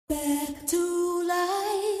Back to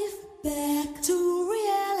life, back to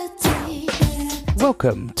reality.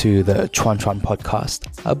 Welcome to the Chuan-Chuan podcast,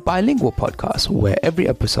 a bilingual podcast where every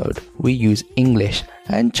episode we use English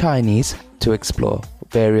and Chinese to explore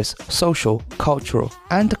various social, cultural,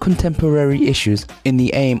 and contemporary issues in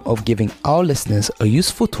the aim of giving our listeners a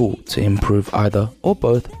useful tool to improve either or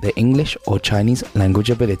both their English or Chinese language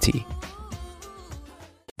ability.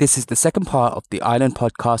 This is the second part of the Island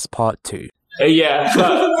Podcast Part 2. Yeah,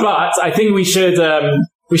 but I think we should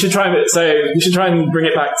try and bring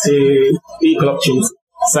it back to equal opportunity.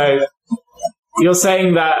 So you're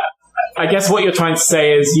saying that, I guess what you're trying to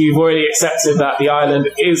say is you've already accepted that the island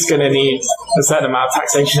is going to need a certain amount of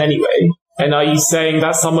taxation anyway. And are you saying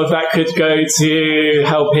that some of that could go to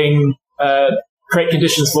helping create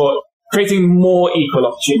conditions for creating more equal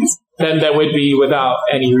opportunity than there would be without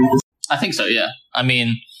any reason? I think so, yeah. I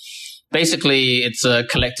mean, basically, it's a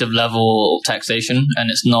collective level taxation, and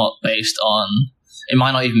it's not based on, it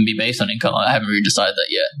might not even be based on income. I haven't really decided that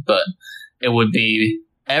yet, but it would be,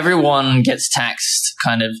 everyone gets taxed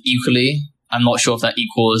kind of equally. I'm not sure if that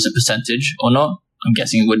equals a percentage or not. I'm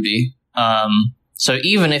guessing it would be. So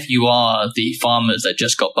even if you are the farmers that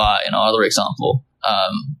just got by in our other example,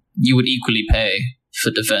 you would equally pay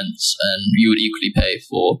for defense, and you would equally pay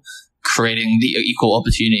for creating the equal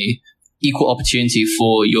opportunity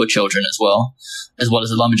for your children as well as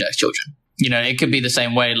the lumberjacks' children. You know, it could be the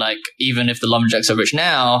same way, like, even if the lumberjacks are rich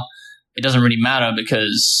now, it doesn't really matter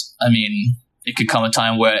because, I mean, it could come a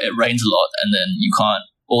time where it rains a lot and then you can't,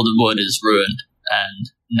 all the wood is ruined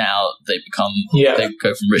and now they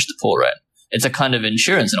go from rich to poor, right? It's a kind of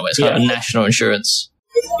insurance in a way. It's kind of a national insurance.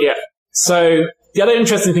 Yeah. So the other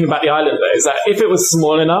interesting thing about the island, though, is that if it was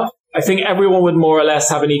small enough, I think everyone would more or less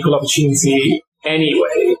have an equal opportunity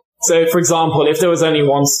anyway. So, for example, if there was only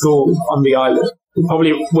one school on the island, we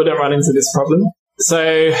probably wouldn't run into this problem.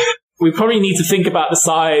 So we probably need to think about the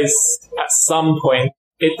size at some point.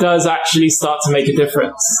 It does actually start to make a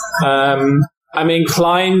difference. I'm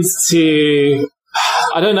inclined to,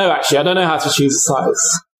 I don't know how to choose a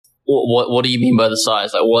size. What do you mean by the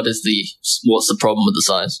size? Like, what's the problem with the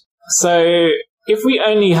size? So if we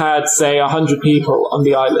only had, say, 100 people on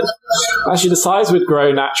the island, actually the size would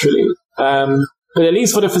grow naturally. But at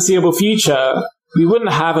least for the foreseeable future, we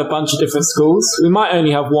wouldn't have a bunch of different schools. We might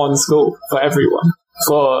only have one school for everyone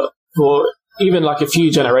for even like a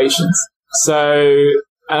few generations. So,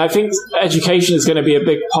 and I think education is going to be a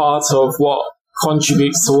big part of what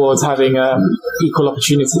contributes towards having equal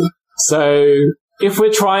opportunity. So if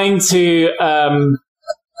we're trying to,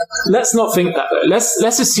 let's not think that though.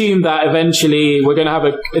 Let's assume that eventually we're going to have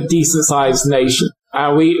a decent sized nation.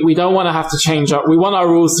 And we don't want to have to change we want our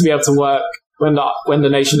rules to be able to work when the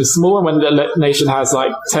nation is small and when the nation has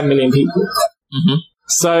like 10 million people. Mm-hmm.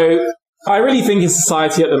 So I really think in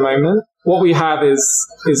society at the moment, what we have is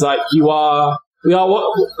like you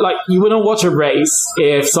wouldn't watch a race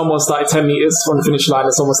if someone started 10 meters from the finish line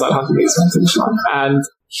and someone started 100 meters from the finish line. And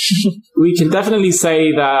we can definitely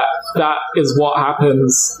say that is what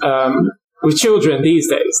happens with children these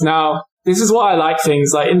days. Now, this is why I like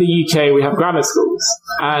things like in the UK, we have grammar schools.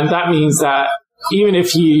 And that means that even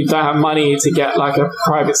if you don't have money to get like a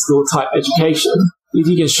private school type education, if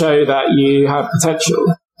you can show that you have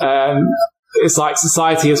potential, it's like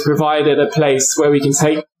society has provided a place where we can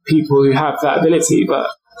take people who have that ability,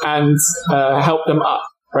 and help them up,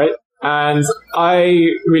 right? And I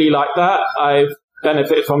really like that. I've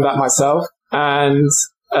benefited from that myself. And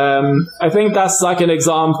I think that's like an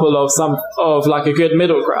example of like a good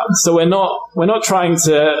middle ground. So we're not trying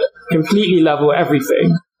to completely level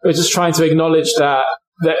everything. We're just trying to acknowledge that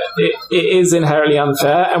it is inherently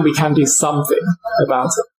unfair and we can do something about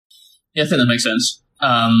it. Yeah, I think that makes sense.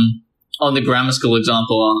 On the grammar school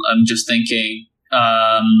example, I'm just thinking,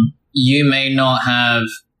 you may not have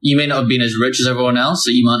been as rich as everyone else, so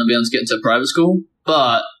you might not be able to get into a private school,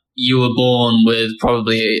 but you were born with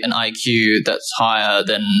probably an IQ that's higher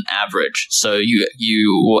than average. So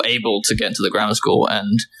you were able to get into the grammar school.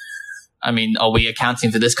 And I mean, are we accounting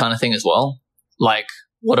for this kind of thing as well? Like,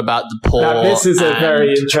 what about the poor? Now, this is a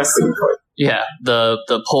very interesting point. Yeah,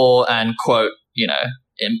 the poor and, quote, you know,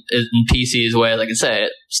 in PC's way as I can say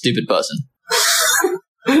it, stupid person.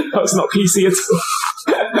 That's not PC at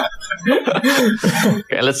all.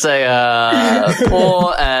 Okay, let's say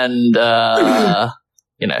poor and,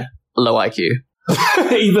 you know, low IQ.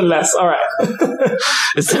 Even less. All right.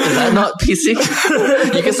 Is that not PC?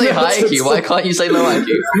 You can say high IQ. Why can't you say low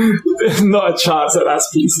IQ? Not a chance that that's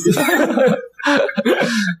PC.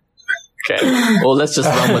 Okay. Well, let's just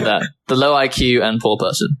run with that. The low IQ and poor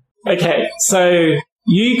person. Okay. So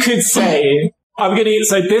you could say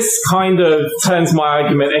So this kind of turns my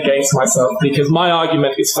argument against myself, because my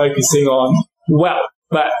argument is focusing on wealth,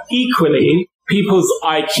 but equally people's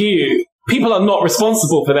IQ. People are not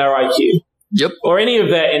responsible for their IQ. Yep. Or any of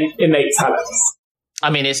their innate talents. I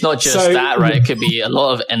mean, it's not just that, right? It could be a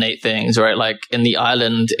lot of innate things, right? Like in the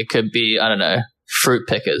island, it could be, I don't know, fruit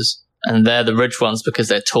pickers. And they're the rich ones because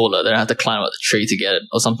they're taller. They don't have to climb up the tree to get it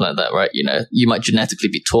or something like that, right? You know, you might genetically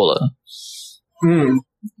be taller.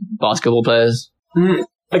 Basketball players.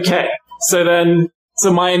 Okay.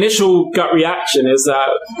 So my initial gut reaction is that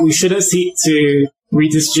we shouldn't seek to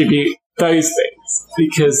redistribute those things,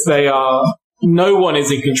 because no one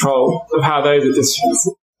is in control of how those are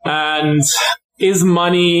distributed. And is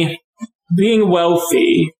money, being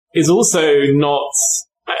wealthy is also not,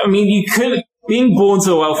 I mean, being born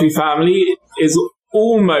to a wealthy family is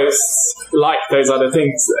almost like those other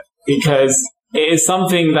things, because it is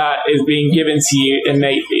something that is being given to you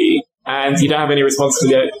innately and you don't have any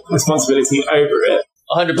responsibility over it.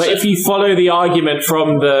 100%. But if you follow the argument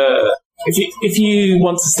from if you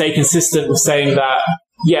want to stay consistent with saying that,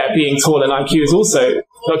 yeah, being tall and IQ is also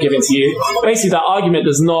not given to you, basically that argument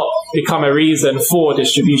does not become a reason for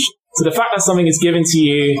distribution. So the fact that something is given to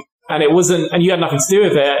you and you had nothing to do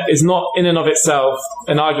with it is not in and of itself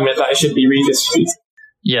an argument that it should be redistributed.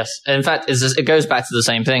 Yes. In fact, it goes back to the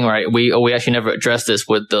same thing, right? We actually never addressed this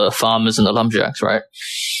with the farmers and the lumberjacks, right?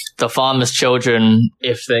 The farmers' children,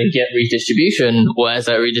 if they get redistribution, where's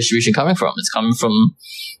that redistribution coming from? It's coming from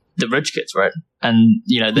the rich kids, right? And,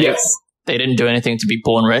 you know, they didn't do anything to be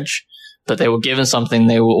born rich, but they were given something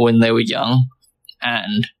when they were young,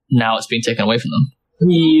 and now it's been taken away from them.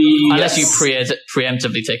 Yes. Unless you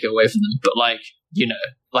preemptively take it away from them. But, like, you know,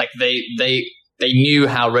 like they knew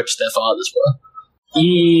how rich their fathers were.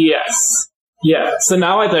 Yes. Yeah. So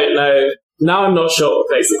now I don't know. Now I'm not sure,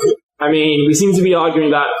 basically. I mean, we seem to be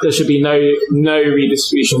arguing that there should be no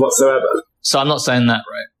redistribution whatsoever. So I'm not saying that,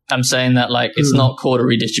 right? I'm saying that, like, it's not called a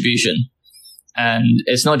redistribution. And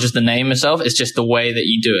it's not just the name itself, it's just the way that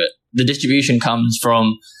you do it. The distribution comes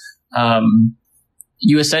from,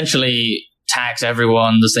 you essentially tax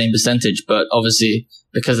everyone the same percentage, but obviously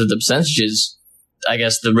because of the percentages, I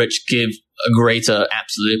guess the rich give a greater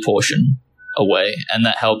absolute portion away. And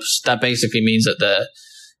that basically means that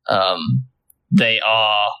they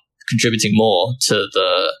are contributing more to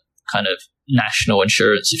the kind of national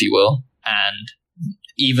insurance, if you will. And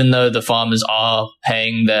even though the farmers are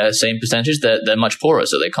paying their same percentage, they're much poorer,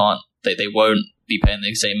 so they won't be paying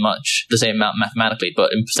the same amount mathematically,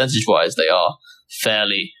 but in percentage wise, they are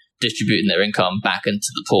fairly distributing their income back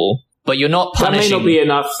into the pool. But you're not punishing. That may not be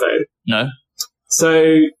enough, though. No.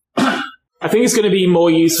 So I think it's going to be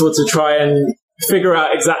more useful to try and figure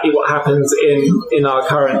out exactly what happens in our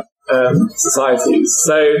current societies.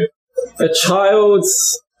 So a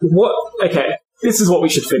child's okay. This is what we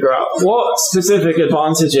should figure out. What specific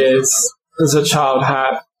advantages does a child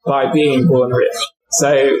have by being born rich?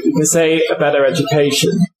 So we can say a better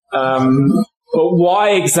education. But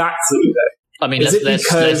why exactly, though? I mean, let's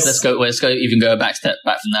go back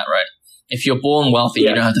from that, right? If you're born wealthy, you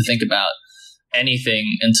don't have to think about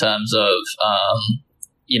anything in terms of,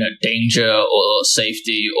 danger or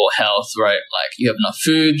safety or health, right? Like, you have enough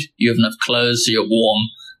food, you have enough clothes, so you're warm.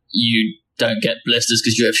 You don't get blisters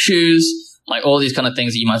because you have shoes. Like, all these kind of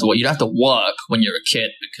things that you might have to work. You don't have to work when you're a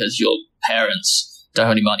kid because your parents don't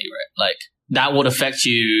have any money, right? Like, that would affect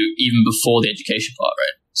you even before the education part,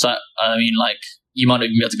 right? So, I mean, like, you might not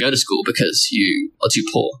even be able to go to school because you are too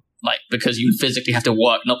poor. Like, because you physically have to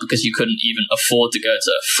work, not because you couldn't even afford to go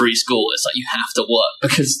to free school. It's like you have to work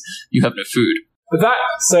because you have no food.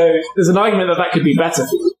 So there's an argument that could be better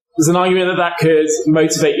for you. There's an argument that could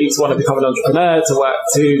motivate you to want to become an entrepreneur, to work,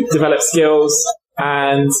 to develop skills.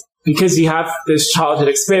 And because you have this childhood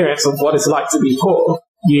experience of what it's like to be poor,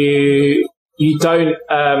 you don't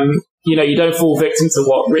fall victim to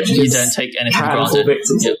what rich kids you don't take anything for granted. Fall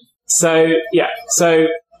victim to. Yep.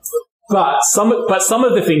 But some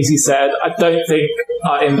of the things you said, I don't think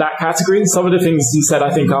are in that category. Some of the things you said,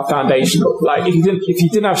 I think, are foundational. Like, if you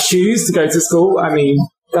didn't have shoes to go to school, I mean,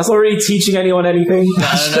 that's not really teaching anyone anything.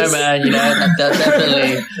 I don't know, man. That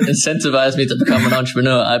definitely incentivized me to become an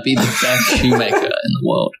entrepreneur. I'd be the best shoemaker in the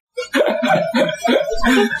world.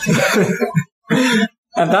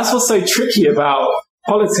 And that's what's so tricky about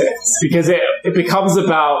politics, because it becomes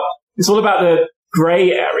it's all about the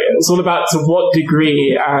grey area. It's all about to what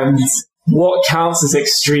degree and what counts as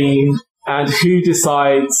extreme and who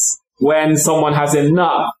decides when someone has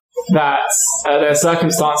enough that their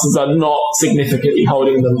circumstances are not significantly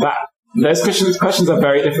holding them back. Those questions are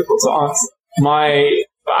very difficult to answer.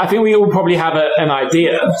 I think we all probably have an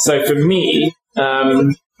idea. So for me,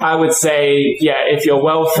 I would say, yeah, if you're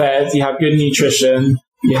well fed, you have good nutrition,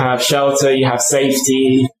 you have shelter, you have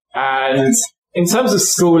safety. And in terms of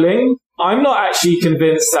schooling, I'm not actually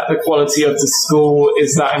convinced that the quality of the school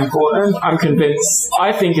is that important. I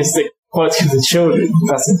think it's the quality of the children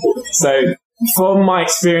that's important. So from my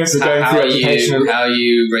experience of going through education... How are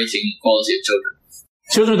you rating quality of children?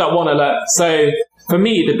 Children that want to learn. So for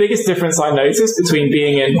me, the biggest difference I noticed between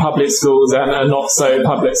being in public schools and a not so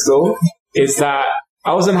public school is that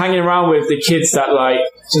I wasn't hanging around with the kids that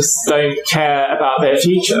just don't care about their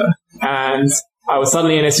future. And I was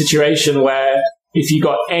suddenly in a situation where if you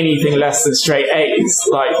got anything less than straight A's,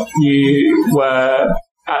 you were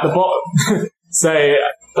at the bottom. So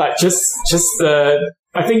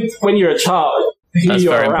I think when you're a child, who That's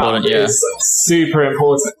you're very around important, is super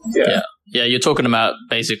important. Yeah. Yeah, you're talking about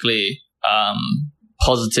basically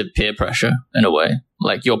positive peer pressure in a way.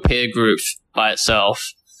 Like your peer group by itself.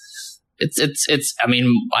 It's I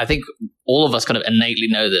mean, I think all of us kind of innately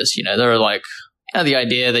know this, there are the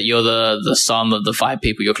idea that you're the sum of the 5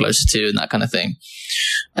 people you're closest to and that kind of thing.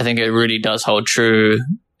 I think it really does hold true,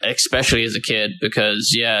 especially as a kid,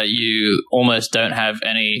 because you almost don't have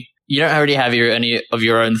any of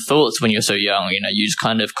your own thoughts when you're so young. You just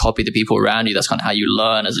kind of copy the people around you. That's kind of how you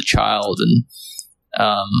learn as a child. And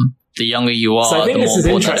the younger you are, so I think the this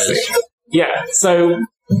more is interesting. Yeah. So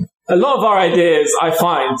a lot of our ideas, I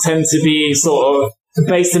find, tend to be sort of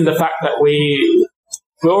based in the fact that we're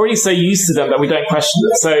already so used to them that we don't question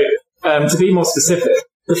it. So to be more specific,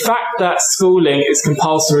 the fact that schooling is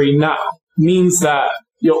compulsory now means that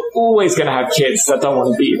you're always going to have kids that don't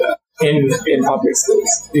want to be there in public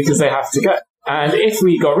schools because they have to go. And if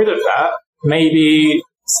we got rid of that, maybe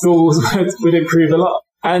schools would improve a lot.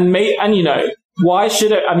 And why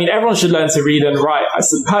should it? I mean, everyone should learn to read and write, I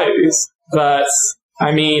suppose. But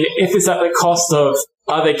I mean, if it's at the cost of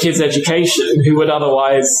other kids' education who would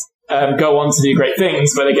otherwise go on to do great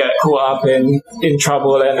things, but they get caught up in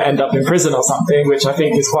trouble and end up in prison or something, which I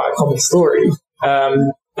think is quite a common story.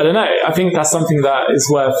 I don't know. I think that's something that is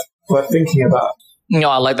worth thinking about. No,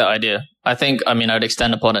 I like that idea. I would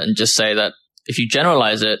extend upon it and just say that if you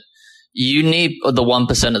generalize it, you need the 1%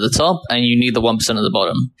 at the top and you need the 1% at the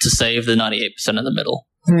bottom to save the 98% in the middle.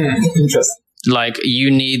 Interesting. You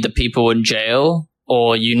need the people in jail,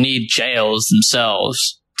 or you need jails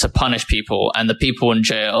themselves to punish people, and the people in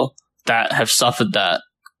jail that have suffered that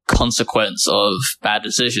consequence of bad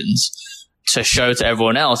decisions to show to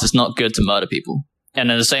everyone else it's not good to murder people.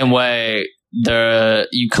 And in the same way,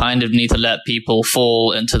 you kind of need to let people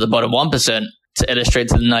fall into the bottom 1% to illustrate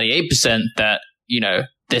to the 98% that,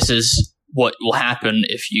 this is what will happen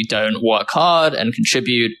if you don't work hard and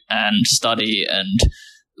contribute and study and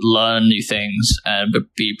learn new things and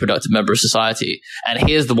be a productive member of society. And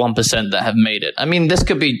here's the 1% that have made it. I mean, this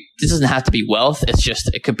doesn't have to be wealth.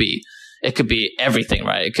 It could be everything,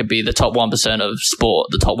 right? It could be the top 1% of sport,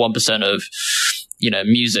 the top 1% of,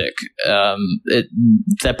 music.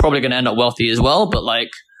 They're probably going to end up wealthy as well, but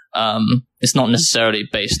it's not necessarily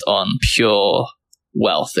based on pure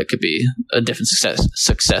wealth. It could be a different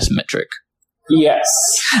success metric. Yes.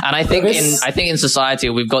 And I think in society,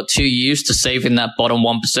 we've got too used to saving that bottom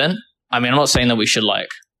 1%. I mean, I'm not saying that we should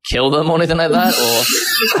kill them or anything like that,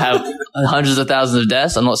 or have hundreds of thousands of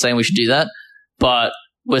deaths. I'm not saying we should do that, but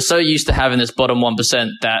we're so used to having this bottom 1%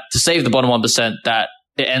 that to save the bottom 1%, that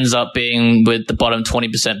it ends up being with the bottom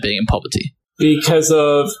 20% being in poverty. Because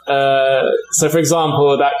of, so for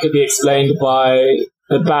example, that could be explained by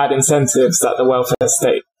the bad incentives that the welfare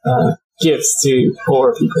state gives to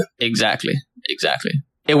poorer people. Exactly.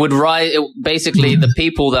 It would rise. Basically, the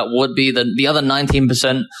people that would be the other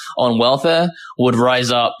 19% on welfare would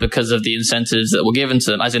rise up because of the incentives that were given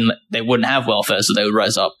to them. As in, they wouldn't have welfare, so they would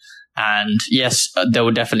rise up. And yes, there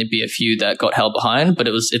would definitely be a few that got held behind, but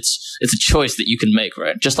it's a choice that you can make,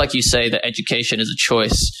 right? Just like you say that education is a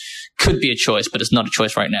choice, could be a choice, but it's not a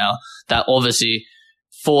choice right now. That obviously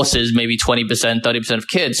forces maybe 20%, 30% of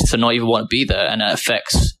kids to not even want to be there, and that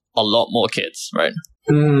affects a lot more kids, right?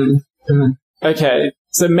 Okay,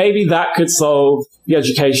 so maybe that could solve the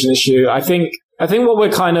education issue. I think what we're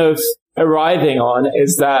kind of arriving on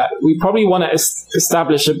is that we probably want to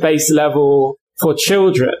establish a base level for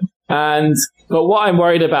children. But what I'm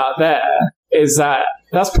worried about there is that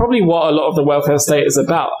that's probably what a lot of the welfare state is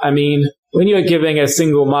about. I mean, when you're giving a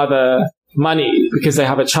single mother money because they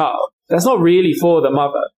have a child, that's not really for the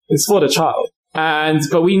mother. It's for the child.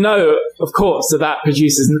 But we know, of course, that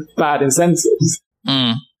produces bad incentives.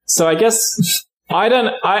 So I guess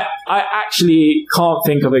I actually can't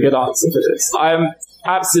think of a good answer for this. I'm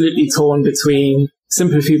absolutely torn between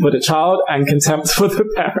sympathy for the child and contempt for the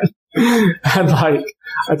parent. And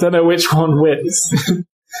I don't know which one wins.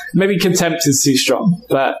 maybe contempt is too strong,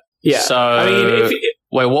 but yeah. So, I mean,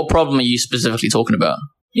 wait, what problem are you specifically talking about?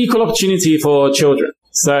 Equal opportunity for children.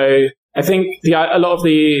 So I think with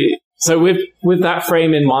that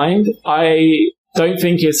frame in mind, I don't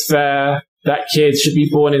think it's fair that kids should be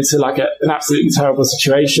born into like an absolutely terrible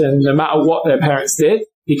situation, no matter what their parents did,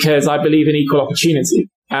 because I believe in equal opportunity.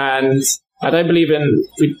 And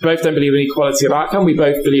we both don't believe in equality of outcome. We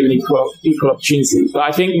both believe in equal opportunity. But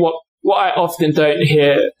I think what I often don't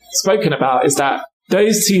hear spoken about is that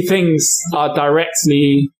those two things are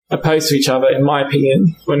directly opposed to each other, in my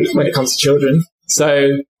opinion, when it comes to children.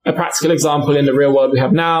 So a practical example in the real world we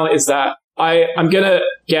have now is that I'm going to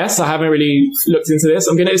guess, I haven't really looked into this,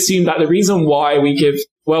 I'm going to assume that the reason why we give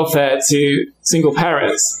welfare to single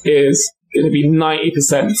parents is going to be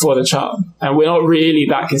 90% for the child. And we're not really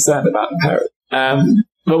that concerned about the parent.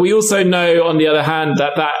 But we also know, on the other hand,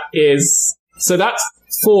 that's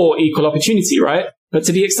for equal opportunity, right? But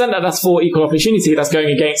to the extent that that's for equal opportunity, that's going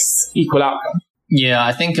against equal outcome. Yeah,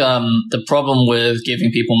 I think the problem with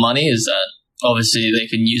giving people money is that obviously they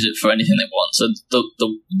can use it for anything they want. So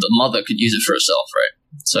the mother could use it for herself, right?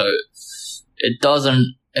 So it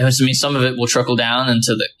doesn't. I mean, some of it will trickle down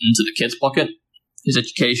into the kid's pocket, his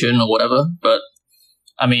education or whatever. But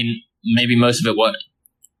I mean, maybe most of it won't.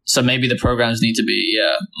 So maybe the programs need to be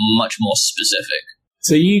much more specific.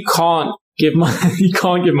 So you can't give money. You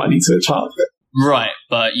can't give money to a child, right?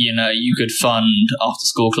 But you could fund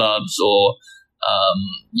after-school clubs, or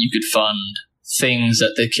you could fund things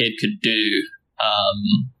that the kid could do,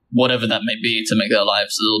 whatever that may be, to make their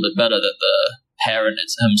lives a little bit better that the parent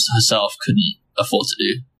herself couldn't afford to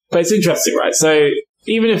do. But it's interesting, right? So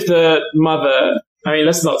even if the mother, I mean,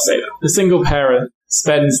 let's not say that, the single parent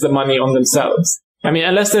spends the money on themselves. I mean,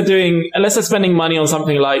 unless they're spending money on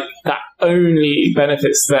something like that only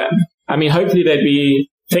benefits them. I mean, hopefully they'd be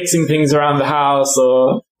fixing things around the house,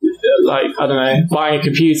 or like, I don't know, buying a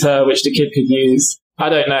computer which the kid could use. I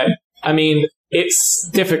don't know. I mean, it's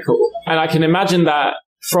difficult. And I can imagine that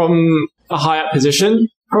from a high up position,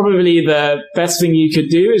 probably the best thing you could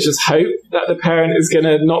do is just hope that the parent is going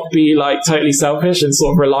to not be like totally selfish and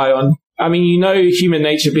sort of rely on, I mean, human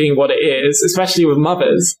nature being what it is, especially with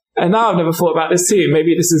mothers. And now I've never thought about this too.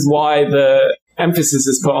 Maybe this is why the emphasis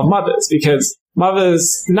is put on mothers, because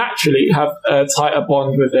mothers naturally have a tighter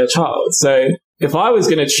bond with their child. So if I was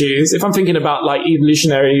going to choose, if I'm thinking about like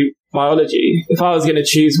evolutionary biology, if I was going to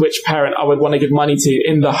choose which parent I would want to give money to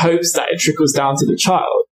in the hopes that it trickles down to the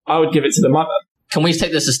child, I would give it to the mother. Can we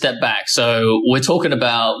take this a step back? So we're talking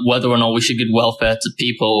about whether or not we should give welfare to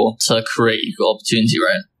people to create equal opportunity,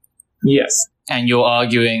 right? Yes. And you're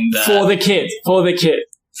arguing that... For the kid.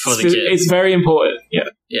 It's very important. Yeah.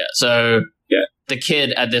 Yeah. So the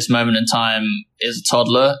kid at this moment in time is a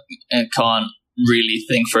toddler and can't really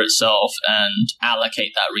think for itself and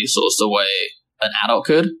allocate that resource the way an adult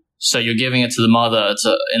could. So you're giving it to the mother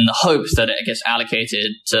in the hopes that it gets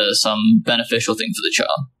allocated to some beneficial thing for the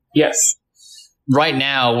child. Yes. Right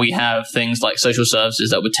now, we have things like social services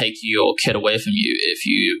that would take your kid away from you if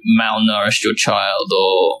you malnourished your child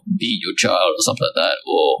or beat your child or something like that,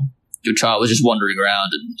 or your child was just wandering around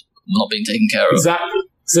and not being taken care of. Exactly.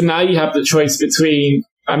 So now you have the choice between,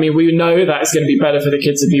 I mean, we know that it's going to be better for the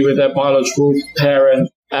kid to be with their biological parent,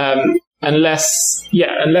 unless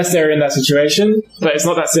they're in that situation. But it's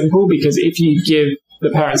not that simple, because if you give the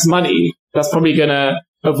parents money, that's probably going to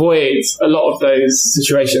avoid a lot of those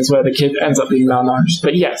situations where the kid ends up being malnourished.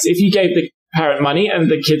 But yes, if you gave the parent money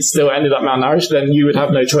and the kid still ended up malnourished, then you would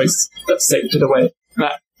have no choice but to take the kid away.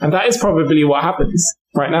 And that is probably what happens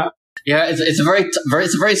right now. Yeah, it's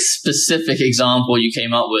a very specific example you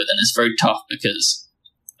came up with, and it's very tough because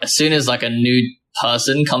as soon as like a new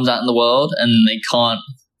person comes out in the world and they can't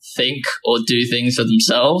think or do things for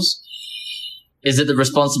themselves, is it the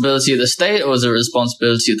responsibility of the state or is it the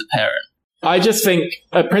responsibility of the parent? I just think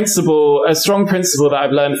a strong principle that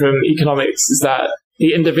I've learned from economics is that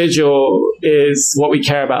the individual is what we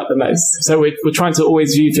care about the most. So we're trying to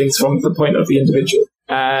always view things from the point of the individual.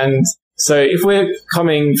 And so if we're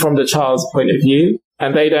coming from the child's point of view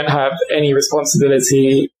and they don't have any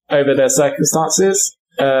responsibility over their circumstances,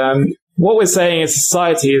 what we're saying as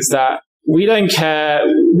society is that we don't care.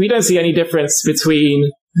 We don't see any difference between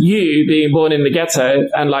you being born in the ghetto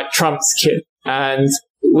and like Trump's kid. And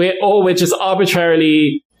we're just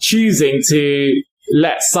arbitrarily choosing to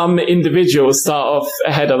let some individuals start off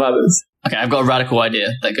ahead of others. Okay, I've got a radical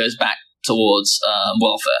idea that goes back towards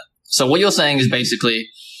welfare. So what you're saying is basically,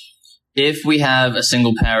 if we have a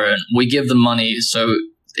single parent, we give them money so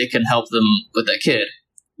it can help them with their kid.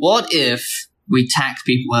 What if we tax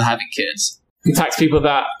people who are having kids? We tax people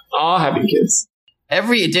that are having kids.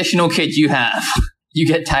 Every additional kid you have you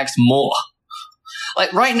get taxed more.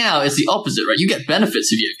 Like right now, it's the opposite, right? You get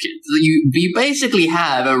benefits if you have kids. You basically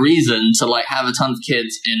have a reason to like have a ton of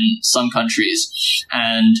kids in some countries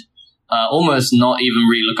and almost not even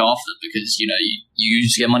really look after it because, you know, you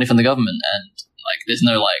just get money from the government and like there's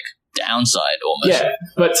no like downside almost. Yeah,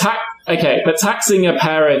 but taxing a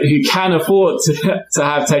parent who can afford to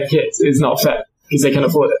have 10 kids is not fair because they can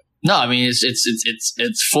afford it. No, I mean,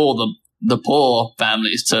 it's for the poor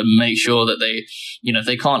families to make sure that they, you know, if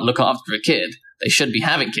they can't look after a kid, they should be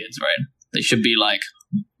having kids, right? They should be like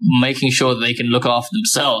making sure that they can look after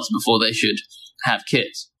themselves before they should have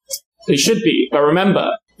kids. They should be. But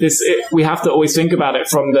remember, we have to always think about it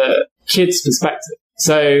from the kid's perspective.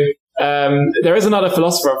 So there is another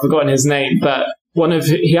philosopher, I've forgotten his name, but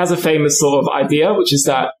he has a famous sort of idea, which is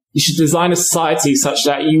that you should design a society such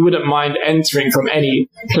that you wouldn't mind entering from any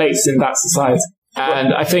place in that society.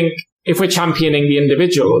 And I think if we're championing the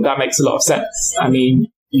individual, that makes a lot of sense. I mean,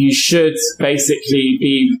 you should basically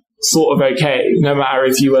be sort of okay, no matter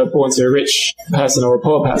if you were born to a rich person or a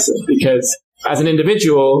poor person, because as an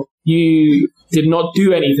individual, you did not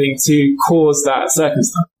do anything to cause that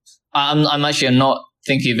circumstance. I'm not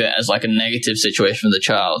thinking of it as like a negative situation for the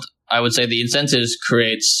child. I would say the incentives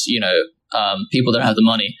creates, you know, people that have the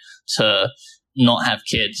money to not have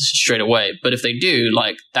kids straight away. But if they do,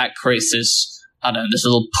 like that creates this, I don't know, this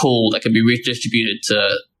little pool that can be redistributed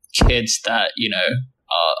to kids that, you know,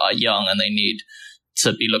 are young and they need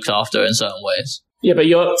to be looked after in certain ways. Yeah, but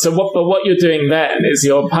what you're doing then is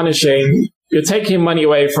you're taking money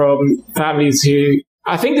away from families who,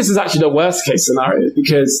 I think this is actually the worst case scenario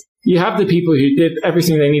because you have the people who did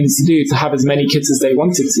everything they needed to do to have as many kids as they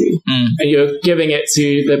wanted to. And you're giving it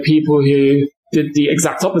to the people who did the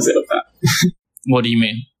exact opposite of that. What do you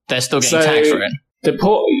mean? They're still getting taxed for it. The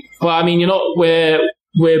poor, well, I mean, you're not,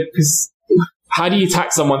 how do you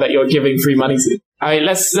tax someone that you're giving free money to? I mean,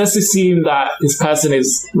 let's assume that this person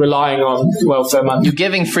is relying on welfare money. You're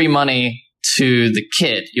giving free money to the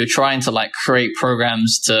kid. You're trying to like create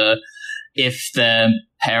programs to, if their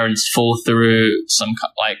parents fall through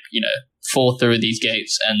fall through these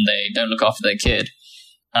gates and they don't look after their kid,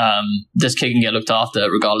 this kid can get looked after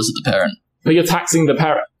regardless of the parent. But you're taxing the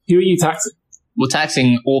parent. Who are you taxing? We're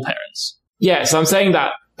taxing all parents. Yeah, so I'm saying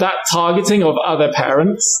that targeting of other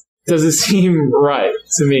parents doesn't seem right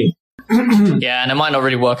to me. Yeah, and it might not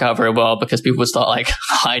really work out very well because people would start like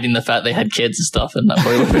hiding the fact they had kids and stuff, and that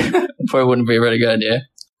probably wouldn't be a really good idea.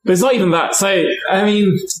 But it's not even that. So, I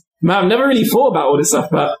mean, man, I've never really thought about all this stuff,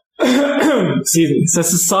 but excuse me. So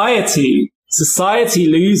society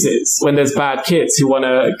loses when there's bad kids who want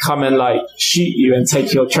to come and like shoot you and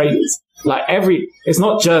take your traders. Like it's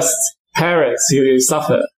not just parents who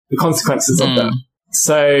suffer the consequences of that.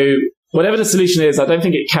 So whatever the solution is, I don't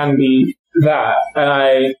think it can be that.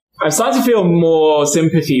 And I'm starting to feel more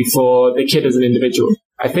sympathy for the kid as an individual.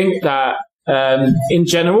 I think that in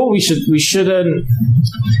general, we shouldn't,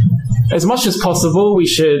 as much as possible, we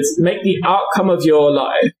should make the outcome of your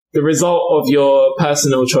life the result of your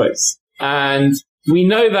personal choice. And we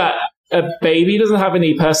know that a baby doesn't have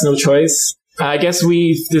any personal choice. I guess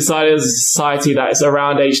we've decided as a society that it's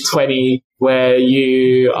around age 20 where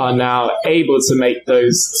you are now able to make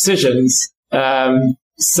those decisions.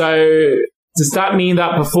 So does that mean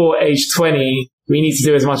that before age 20, we need to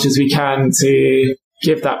do as much as we can to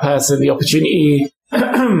give that person the opportunity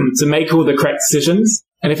to make all the correct decisions?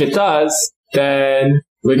 And if it does, then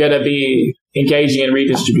we're going to be engaging in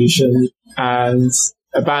redistribution and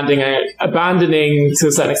abandoning to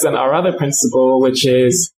a certain extent our other principle, which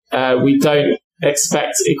is we don't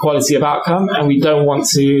expect equality of outcome and we don't want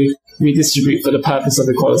to redistribute for the purpose of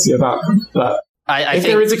equality of outcome. But I think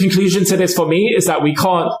there is a conclusion to this for me, is that we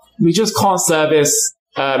just can't service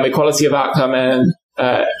equality of outcome and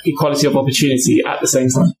equality of opportunity at the same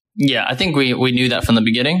time. Yeah, I think we knew that from the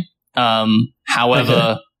beginning.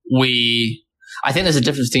 However, I think there's a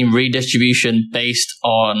difference between redistribution based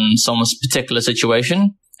on someone's particular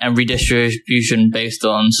situation and redistribution based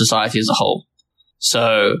on society as a whole.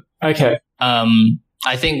 So,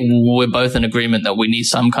 I think we're both in agreement that we need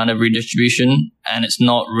some kind of redistribution, and it's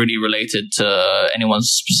not really related to anyone's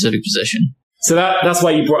specific position. So that's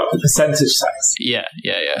why you brought up the percentage tax. Yeah,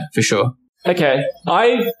 for sure. Okay,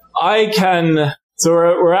 I can. So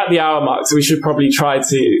we're at the hour mark, so we should probably try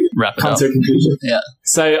to come to a conclusion. Yeah.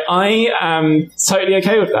 So I am totally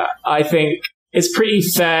okay with that. I think it's pretty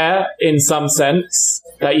fair in some sense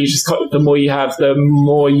that you just, the more you have, the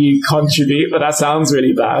more you contribute. But that sounds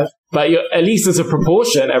really bad. But at least as a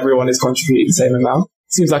proportion, everyone is contributing the same amount.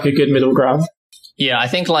 Seems like a good middle ground. Yeah, I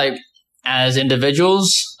think like as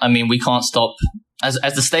individuals, I mean, we can't stop as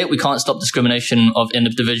the state, we can't stop discrimination of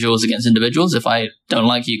individuals against individuals. If I don't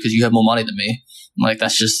like you because you have more money than me, like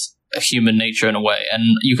that's just a human nature in a way.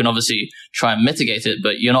 And you can obviously try and mitigate it,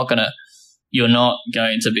 but you're not going to be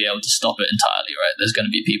able to stop it entirely, right? There's going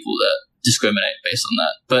to be people that discriminate based on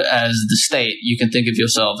that. But as the state, you can think of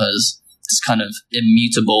yourself as this kind of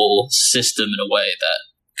immutable system in a way that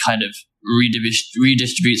kind of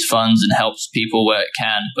redistributes funds and helps people where it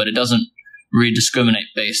can, but it doesn't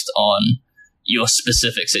rediscriminate based on your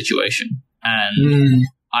specific situation. And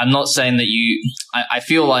I'm not saying that I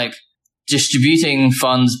feel like distributing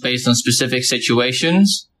funds based on specific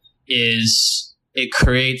situations it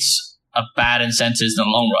creates a bad incentives in the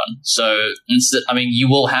long run. So I mean, you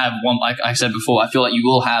will have one, like I said before, I feel like you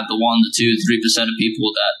will have the 1, the 2, 3% of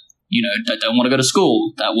people that, you know, that don't want to go to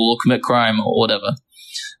school, that will commit crime or whatever.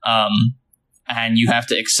 And you have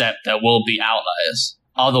to accept there will be outliers.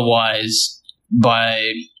 Otherwise,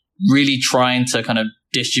 by really trying to kind of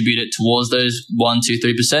distribute it towards those 1, 2,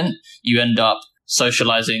 3%, you end up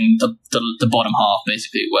socializing the bottom half,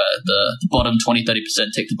 basically, where the bottom 20,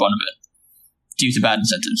 30% take the brunt of it due to bad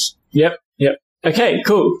incentives. Yep. Okay,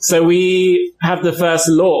 cool. So we have the first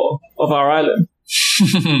law of our island.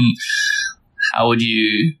 How would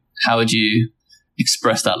you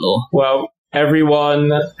express that law? Well,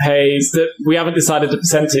 everyone pays we haven't decided the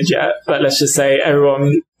percentage yet, but let's just say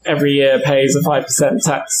everyone every year pays a 5%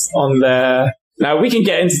 tax on their... Now, we can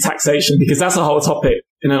get into taxation because that's a whole topic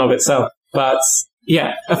in and of itself. But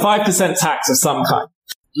yeah, a 5% tax of some kind.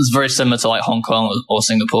 It's very similar to like Hong Kong or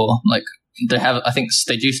Singapore. Like they have, I think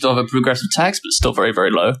they do still have a progressive tax, but it's still very, very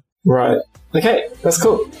low. Right. Okay, that's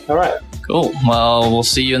cool. All right. Cool. Well, we'll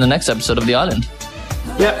see you in the next episode of The Island.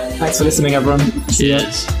 Yeah, thanks for listening, everyone.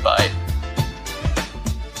 Cheers. Bye.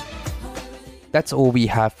 That's all we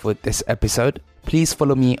have for this episode. Please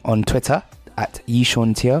follow me on Twitter at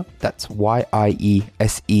YiSeanTeo. That's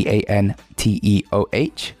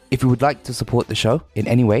YIESEANTEOH. If you would like to support the show in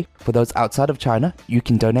any way, for those outside of China, you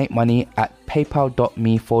can donate money at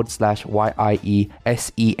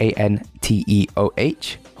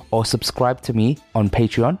paypal.me/YIESEANTEOH or subscribe to me on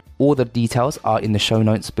Patreon. All the details are in the show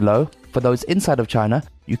notes below. For those inside of China,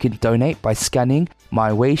 you can donate by scanning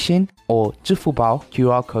my Weixin or Zhifubao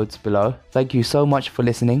QR codes below. Thank you so much for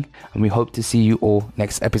listening, and we hope to see you all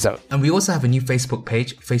next episode. And we also have a new Facebook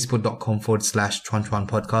page, facebook.com/Chuan-Chuan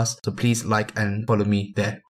podcast. So please like and follow me there.